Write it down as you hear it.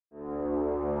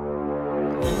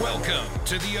Welcome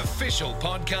to the official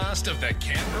podcast of the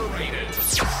Canberra Raiders.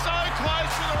 So close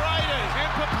to the Raiders,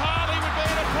 and Papali would be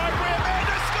an appropriate man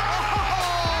to score!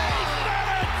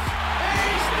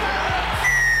 He's done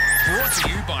it! Brought to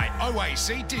you by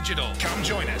OAC Digital. Come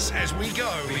join us as we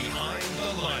go behind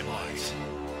the limelight.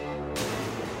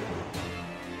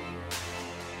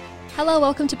 Hello,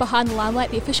 welcome to Behind the Limelight,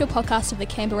 the official podcast of the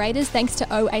Canberra Raiders, thanks to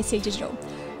OAC Digital.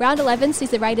 Round 11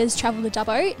 sees the Raiders travel to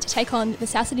Dubbo to take on the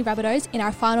South Sydney Rabbitohs in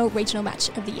our final regional match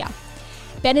of the year.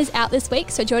 Ben is out this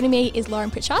week, so joining me is Lauren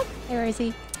Pritchard. Hey,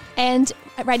 Rosie. And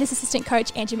Raiders assistant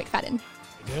coach Andrew McFadden.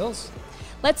 Hey, girls.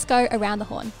 Let's go around the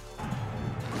horn.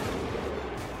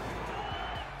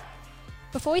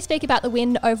 Before we speak about the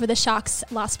win over the Sharks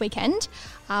last weekend,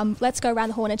 let's go around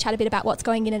the horn and chat a bit about what's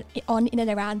going on in and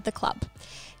around the club.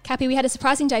 Cappy, we had a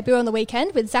surprising debut on the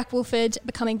weekend with Zach Wilford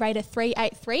becoming Raider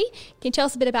 383. Can you tell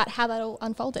us a bit about how that all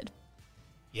unfolded?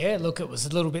 Yeah, look, it was a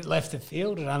little bit left of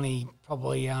field. It only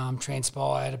probably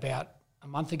transpired about a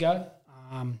month ago.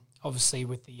 Obviously,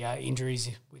 with the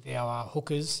injuries with our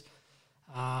hookers,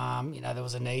 there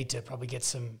was a need to probably get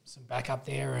some backup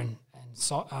there, and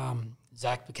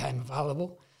Zach became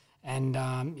available. And,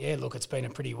 look, it's been a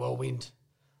pretty whirlwind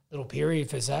little period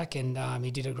for Zach, and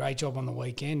he did a great job on the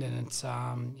weekend, and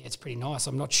it's pretty nice.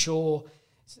 I'm not sure,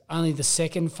 it's only the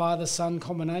second father-son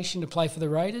combination to play for the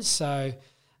Raiders, so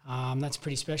that's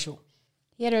pretty special.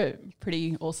 He had a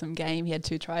pretty awesome game. He had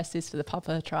 2 try assists for the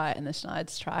Papa try and the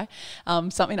Schneider's try.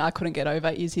 Something I couldn't get over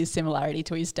is his similarity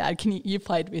to his dad. You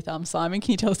played with Simon.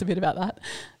 Can you tell us a bit about that?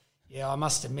 Yeah, I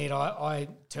must admit, I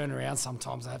turn around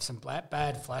sometimes. I have some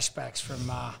bad flashbacks from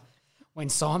when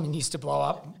Simon used to blow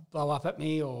up at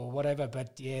me or whatever.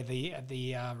 But yeah,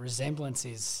 the resemblance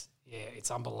is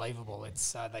it's unbelievable.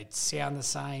 It's they sound the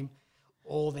same,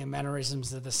 all their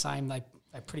mannerisms are the same. They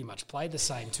pretty much play the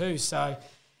same too. So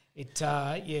it's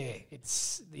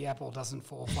the apple doesn't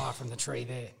fall far from the tree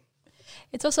there.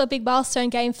 It's also a big milestone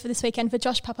game for this weekend for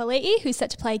Josh Papali'i, who's set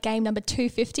to play game number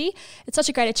 250. It's such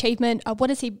a great achievement. What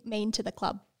does he mean to the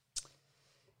club?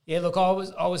 Yeah, look, I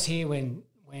was here when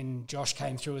Josh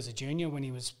came through as a junior, when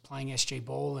he was playing SG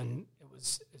ball, and it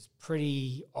was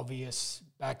pretty obvious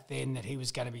back then that he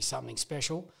was going to be something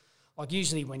special. Like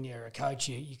usually when you're a coach,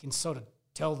 you can sort of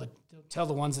tell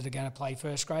the ones that are going to play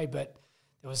first grade, but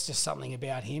there was just something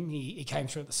about him. He came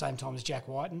through at the same time as Jack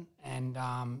Whiten, and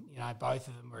both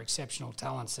of them were exceptional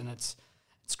talents, and it's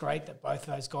great that both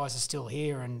of those guys are still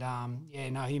here. And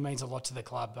he means a lot to the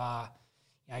club.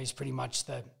 He's pretty much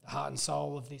the heart and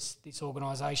soul of this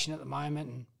organisation at the moment,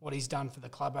 and what he's done for the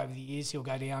club over the years. He'll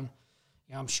go down,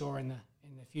 I'm sure, in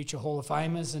the future Hall of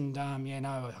Famers, and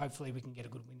hopefully we can get a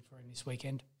good win for him this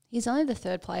weekend. He's only the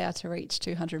third player to reach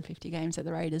 250 games at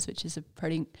the Raiders, which is a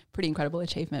pretty incredible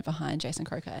achievement behind Jason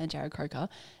Croker and Jared Croker.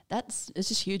 It's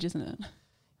just huge, isn't it?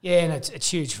 Yeah, and it's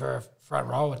huge for a front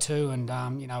rower too. And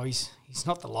he's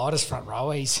not the lightest front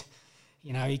rower.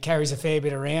 He carries a fair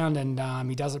bit around, and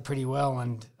he does it pretty well.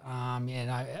 And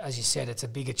as you said, it's a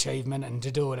big achievement, and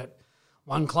to do it at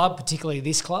one club, particularly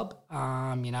this club,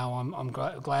 I'm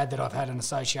glad that I've had an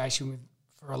association with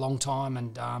for a long time,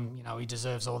 and he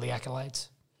deserves all the accolades.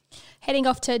 Heading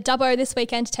off to Dubbo this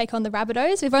weekend to take on the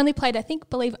Rabbitohs. We've only played,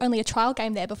 believe only a trial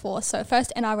game there before, so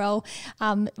first NRL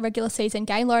regular season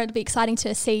game. Laura, it'll be exciting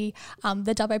to see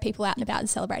the Dubbo people out and about and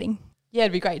celebrating. Yeah,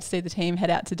 it'd be great to see the team head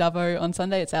out to Dubbo on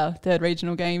Sunday. It's our third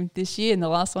regional game this year and the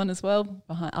last one as well,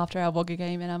 after our Wagga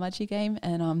game and our Mudgee game.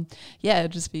 And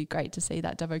it'd just be great to see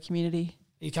that Dubbo community.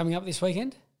 Are you coming up this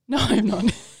weekend? No, I'm not.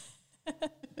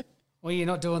 Well, you're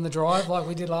not doing the drive like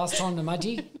we did last time to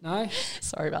Mudgee? No?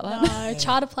 Sorry about that. No,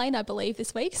 charter plane, I believe,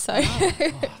 this week. So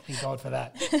thank God for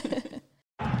that.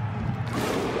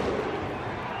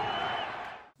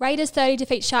 Raiders 30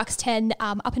 defeat Sharks 10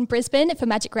 up in Brisbane for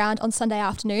Magic Round on Sunday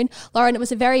afternoon. Lauren, it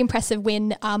was a very impressive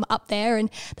win up there,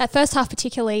 and that first half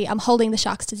particularly holding the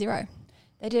Sharks to 0.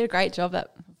 They did a great job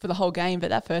for the whole game, but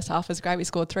that first half was great. We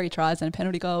scored 3 tries and a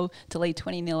penalty goal to lead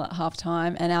 20-0 at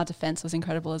half-time, and our defence was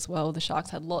incredible as well. The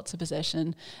Sharks had lots of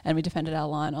possession, and we defended our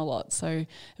line a lot, so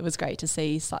it was great to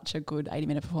see such a good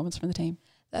 80-minute performance from the team.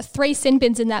 3 sin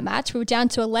bins in that match. We were down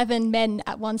to 11 men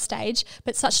at one stage,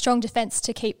 but such strong defence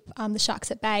to keep the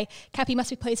Sharks at bay. Cappy must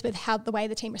be pleased with the way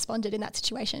the team responded in that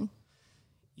situation.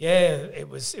 Yeah, it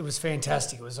was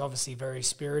fantastic. It was obviously very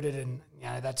spirited, and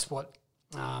that's what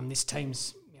this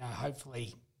team's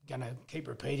hopefully going to keep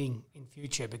repeating in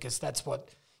future, because that's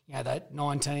what that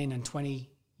 19 and 20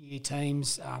 year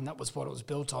teams, that was what it was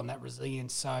built on, that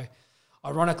resilience. So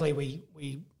ironically,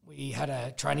 we had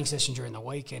a training session during the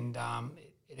week, and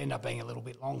it ended up being a little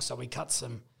bit long, so we cut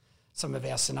some of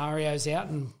our scenarios out,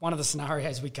 and one of the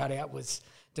scenarios we cut out was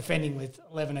defending with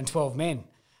 11 and 12 men.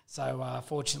 So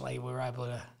fortunately, we were able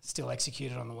to still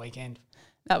execute it on the weekend.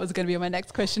 That was going to be my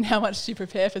next question. How much do you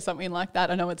prepare for something like that?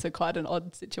 I know it's quite an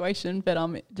odd situation,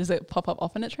 but does it pop up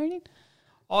often at training?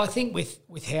 I think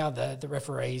with how the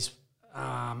referees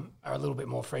are a little bit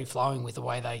more free-flowing with the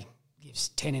way they give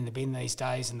 10 in the bin these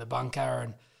days and the bunker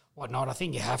and whatnot, I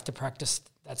think you have to practice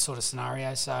that sort of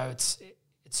scenario. So it's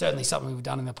certainly something we've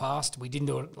done in the past. We didn't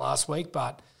do it last week,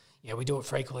 but we do it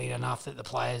frequently enough that the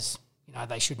players,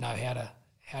 they should know how to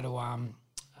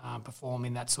perform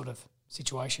in that sort of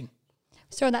situation.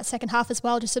 So in that second half as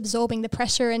well, just absorbing the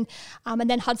pressure and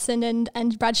then Hudson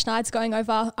and Brad Schneid's going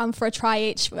over for a try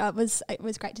each. It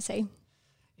was great to see.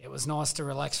 It was nice to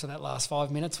relax for that last 5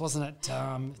 minutes, wasn't it?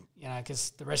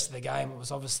 Because the rest of the game, it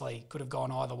was obviously could have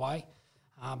gone either way.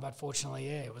 But fortunately,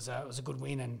 it was a good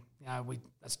win, and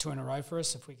that's 2 in a row for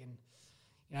us. If we can,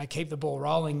 keep the ball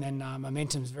rolling, then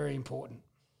momentum is very important.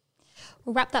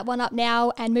 We'll wrap that one up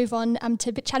now and move on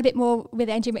to chat a bit more with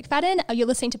Andrew McFadden. You're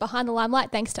listening to Behind the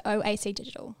Limelight thanks to OAC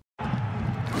Digital.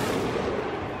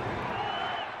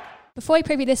 Before we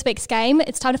preview this week's game,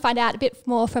 it's time to find out a bit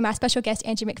more from our special guest,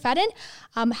 Andrew McFadden.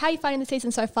 How are you finding the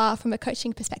season so far from a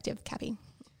coaching perspective, Cappy?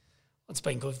 It's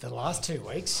been good for the last 2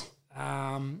 weeks.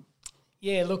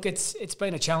 Look, it's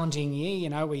been a challenging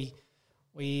year.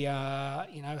 We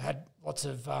had lots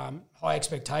of high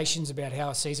expectations about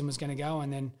how a season was going to go,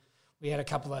 and then we had a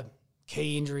couple of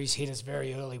key injuries hit us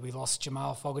very early. We lost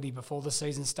Jamal Fogarty before the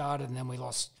season started, and then we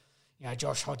lost,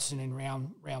 Josh Hodgson in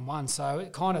round one. So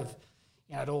it kind of,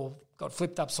 it all got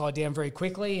flipped upside down very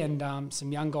quickly, and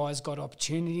some young guys got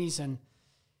opportunities, and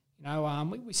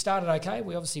we started okay.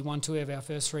 We obviously won 2 of our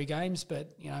first 3 games,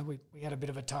 but we had a bit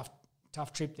of a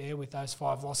tough trip there with those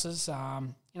 5 losses.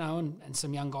 And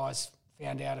some young guys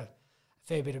found out a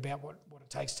fair bit about what it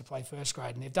takes to play first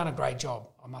grade, and they've done a great job,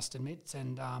 I must admit.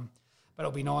 And but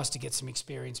it'll be nice to get some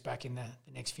experience back in the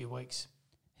next few weeks.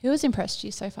 Who has impressed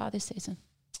you so far this season?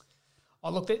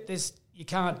 Oh, look, you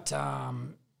can't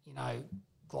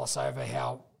gloss over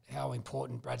how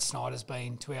important Brad Snyder's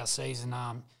been to our season.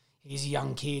 He's a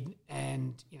young kid,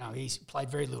 and he's played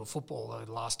very little football over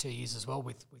the last 2 years as well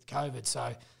with COVID.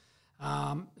 So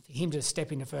for him to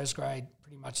step into first grade,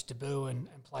 pretty much debut and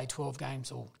play 12 games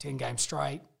or 10 games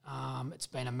straight, it's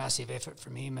been a massive effort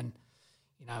from him, and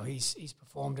he's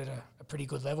performed at a pretty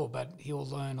good level, but he'll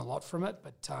learn a lot from it.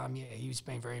 But he's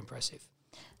been very impressive.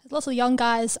 There's lots of young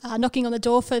guys knocking on the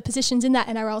door for positions in that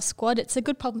NRL squad. It's a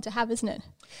good problem to have, isn't it?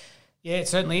 Yeah, it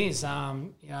certainly is.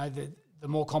 The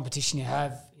more competition you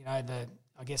have, I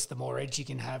guess the more edge you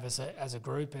can have as a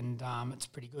group, and it's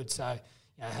pretty good. So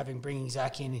bringing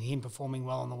Zach in and him performing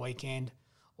well on the weekend,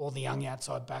 all the young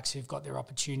outside backs who've got their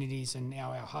opportunities, and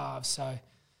now our halves. So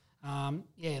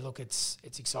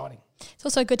it's exciting. It's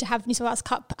also good to have New South Wales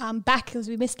Cup back, because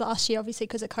we missed last year, obviously,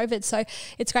 because of COVID. So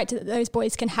it's great that those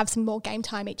boys can have some more game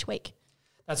time each week.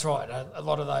 That's right. A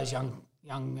lot of those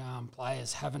young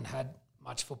players haven't had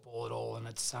much football at all, and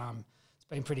it's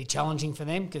been pretty challenging for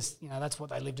them, because that's what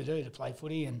they live to do, to play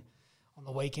footy and on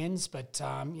the weekends. But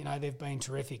they've been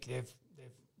terrific. They've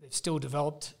still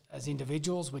developed as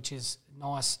individuals, which is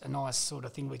a nice sort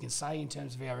of thing we can say in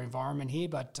terms of our environment here.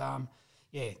 But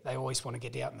they always want to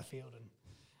get out in the field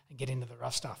and get into the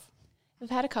rough stuff. We've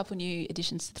had a couple new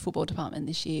additions to the football department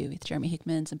this year with Jeremy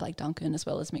Hickmans and Blake Duncan, as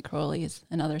well as Mick Crawley as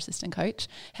another assistant coach.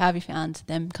 How have you found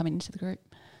them coming into the group?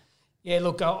 Yeah,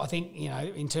 look, I think,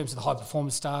 in terms of the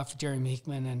high-performance staff, Jeremy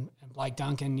Hickman and Blake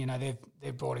Duncan,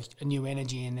 they've brought a new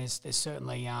energy, and there's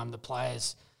certainly the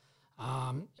players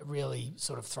really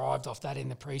sort of thrived off that in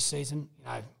the pre-season.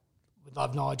 We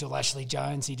love Nigel Ashley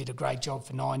Jones. He did a great job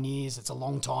for 9 years. It's a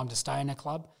long time to stay in a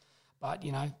club, but,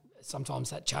 sometimes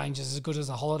that changes as good as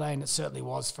a holiday, and it certainly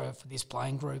was for this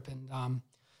playing group. And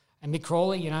Mick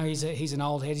Crawley, he's an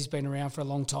old head. He's been around for a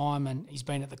long time, and he's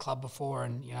been at the club before,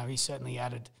 and, he's certainly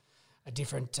added a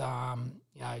different,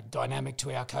 dynamic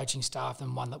to our coaching staff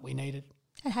than one that we needed.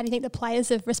 And how do you think the players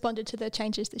have responded to the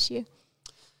changes this year?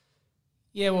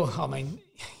 Yeah, well, I mean,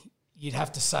 you'd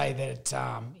have to say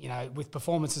that, with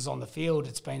performances on the field,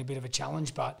 it's been a bit of a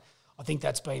challenge, but I think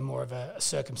that's been more of a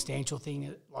circumstantial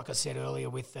thing, like I said earlier,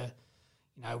 with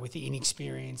the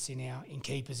inexperience in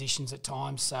key positions at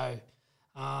times. So,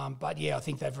 but I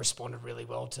think they've responded really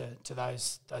well to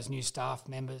those new staff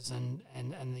members and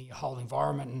the whole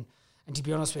environment. And to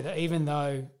be honest with you, even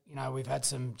though we've had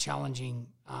some challenging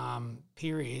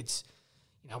periods,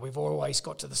 we've always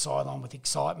got to the sideline with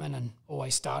excitement and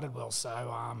always started well.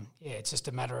 So it's just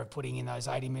a matter of putting in those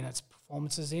 80 minutes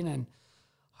performances in, and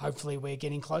hopefully we're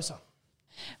getting closer.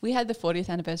 We had the 40th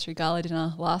anniversary gala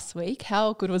dinner last week.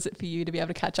 How good was it for you to be able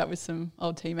to catch up with some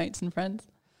old teammates and friends?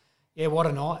 Yeah, what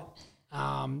a night.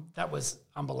 that was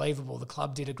unbelievable. The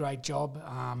club did a great job.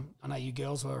 I know you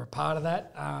girls were a part of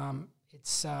that.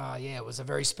 It was a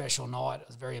very special night. It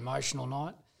was a very emotional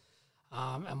night,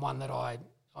 and one that I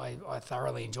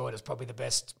thoroughly enjoyed. It was probably the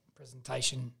best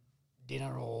presentation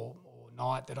dinner or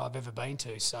night that I've ever been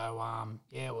to. So,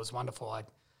 it was wonderful. I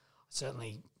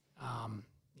certainly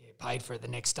paid for it the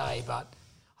next day, but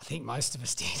I think most of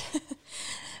us did.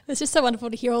 It's just so wonderful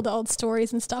to hear all the old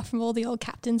stories and stuff from all the old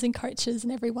captains and coaches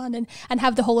and everyone, and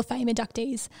have the Hall of Fame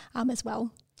inductees as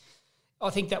well. I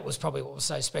think that was probably what was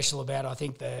so special about it. I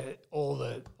think all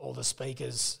the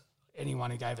speakers,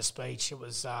 anyone who gave a speech, it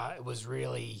was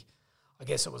really, I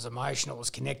guess it was emotional. It was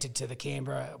connected to the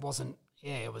Canberra. It wasn't.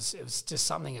 Yeah, it was just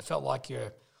something. It felt like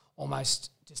you're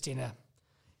almost just in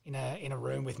a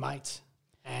room with mates,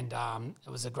 and it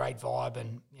was a great vibe,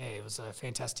 and it was a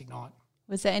fantastic night.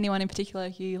 Was there anyone in particular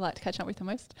you liked to catch up with the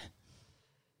most?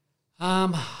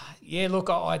 Look,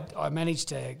 I managed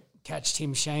to catch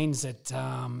Tim Sheens at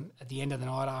the end of the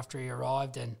night after he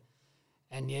arrived, and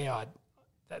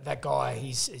that guy,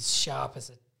 he's as sharp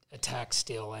as a tack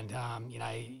still, and you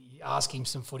ask him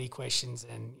some footy questions,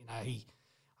 and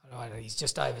he's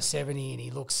just over 70, and he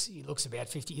looks about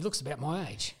 50. He looks about my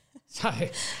age, so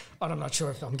I'm not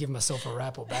sure if I'm giving myself a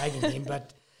rap or bagging him,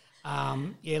 but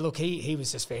look, he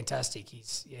was just fantastic.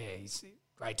 He's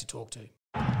great to talk to.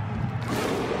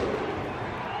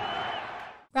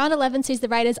 Round 11 sees the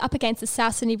Raiders up against the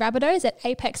South Sydney Rabbitohs at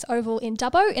Apex Oval in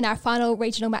Dubbo in our final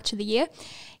regional match of the year.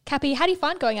 Cappy, how do you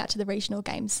find going out to the regional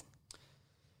games?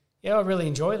 Yeah, I really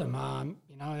enjoy them.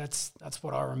 That's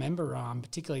what I remember,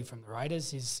 particularly from the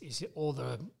Raiders, is all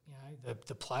the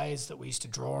players that we used to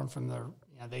draw on from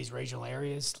these regional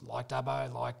areas, like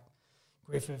Dubbo, like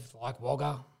Griffith, like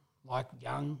Wagga, like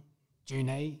Young,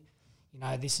 Junee.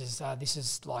 This is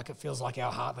like, it feels like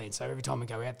our heartland. So every time we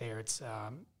go out there, it's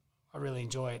I really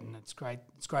enjoy it, and it's great.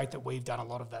 It's great that we've done a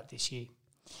lot of that this year.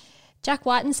 Jack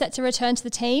Whiten set to return to the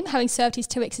team, having served his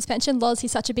 2-week suspension. Loz,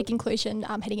 he's such a big inclusion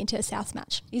heading into a South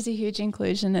match. He's a huge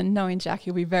inclusion, and knowing Jack,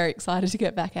 he'll be very excited to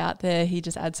get back out there. He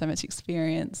just adds so much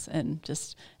experience and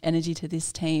just energy to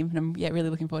this team, and I'm really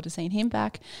looking forward to seeing him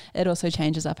back. It also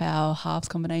changes up our halves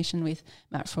combination with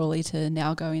Matt Frawley to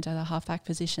now go into the halfback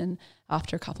position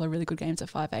after a couple of really good games at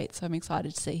 5'8", so I'm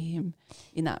excited to see him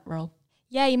in that role.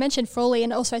 Yeah, you mentioned Frawley,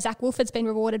 and also Zach Wolford's been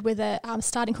rewarded with a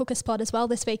starting hooker spot as well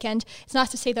this weekend. It's nice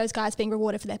to see those guys being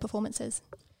rewarded for their performances.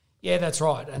 Yeah, that's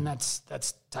right, and that's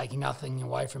taking nothing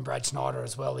away from Brad Schneider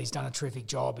as well. He's done a terrific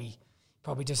job. He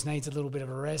probably just needs a little bit of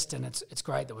a rest, and it's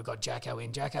great that we've got Jacko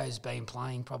in. Jacko's been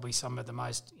playing probably some of the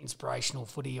most inspirational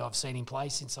footy I've seen him play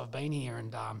since I've been here,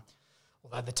 and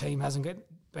although the team hasn't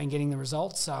been getting the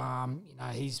results,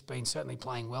 he's been certainly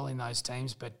playing well in those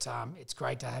teams, but it's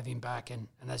great to have him back, and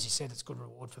as you said, it's good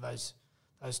reward for those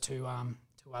two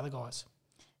other guys.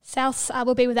 Souths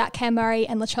will be without Cam Murray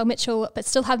and Latrell Mitchell, but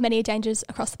still have many dangers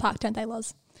across the park, don't they,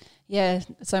 Loz? Yeah,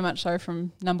 so much so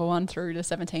from number 1 through to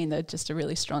 17. They're just a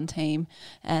really strong team,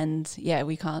 and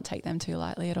we can't take them too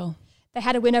lightly at all. They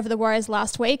had a win over the Warriors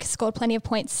last week, scored plenty of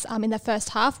points in the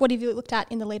first half. What have you looked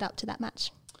at in the lead up to that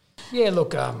match? Yeah,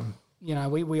 look,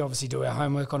 we obviously do our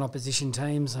homework on opposition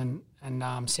teams, and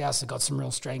Souths have got some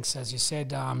real strengths, as you said.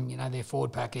 Their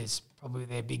forward pack is probably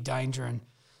their big danger, and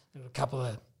there were a couple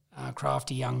of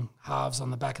crafty young halves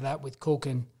on the back of that with Cook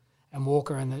and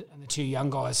Walker and the two young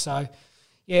guys. So,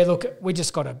 yeah, look, we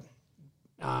just got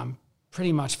to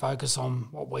pretty much focus on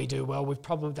what we do well.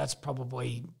 That's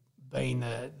probably been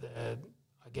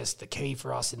the key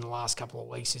for us in the last couple of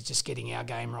weeks is just getting our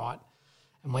game right,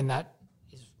 and when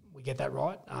we get that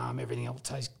right, everything else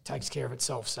takes care of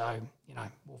itself. So,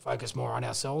 we'll focus more on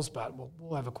ourselves, but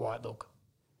we'll have a quiet look.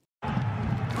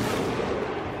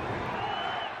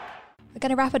 We're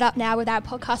going to wrap it up now with our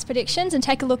podcast predictions and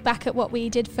take a look back at what we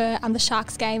did for the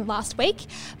Sharks game last week.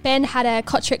 Ben had a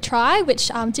Kotrick try, which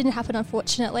didn't happen,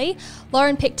 unfortunately.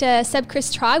 Lauren picked a Seb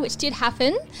Chris try, which did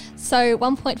happen. So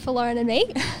 1 point for Lauren and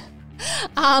me.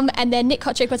 And then Nick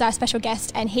Kotrick was our special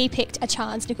guest, and he picked a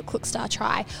Chance Nickel Klukstar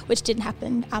try, which didn't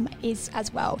happen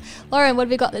as well. Lauren, what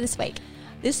have we got this week?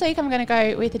 This week I'm going to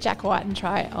go with a Jack Whiten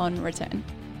try on return.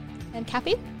 And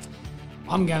Cappy?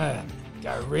 I'm going to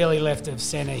go really left of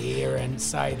centre here and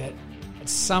say that at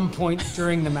some point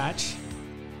during the match,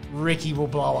 Ricky will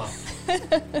blow up.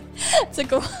 It's a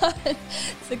good one.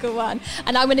 It's a good one.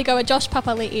 And I'm going to go a Josh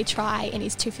Papali'i try in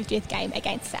his 250th game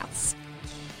against Souths.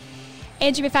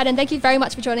 Andrew McFadden, thank you very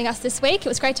much for joining us this week. It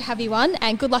was great to have you on,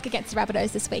 and good luck against the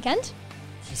Rabbitohs this weekend.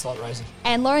 Thanks a lot, Rosie.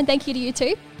 And Lauren, thank you to you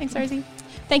too. Thanks, Rosie.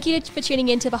 Thank you for tuning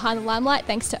in to Behind the Limelight.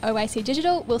 Thanks to OAC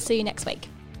Digital. We'll see you next week.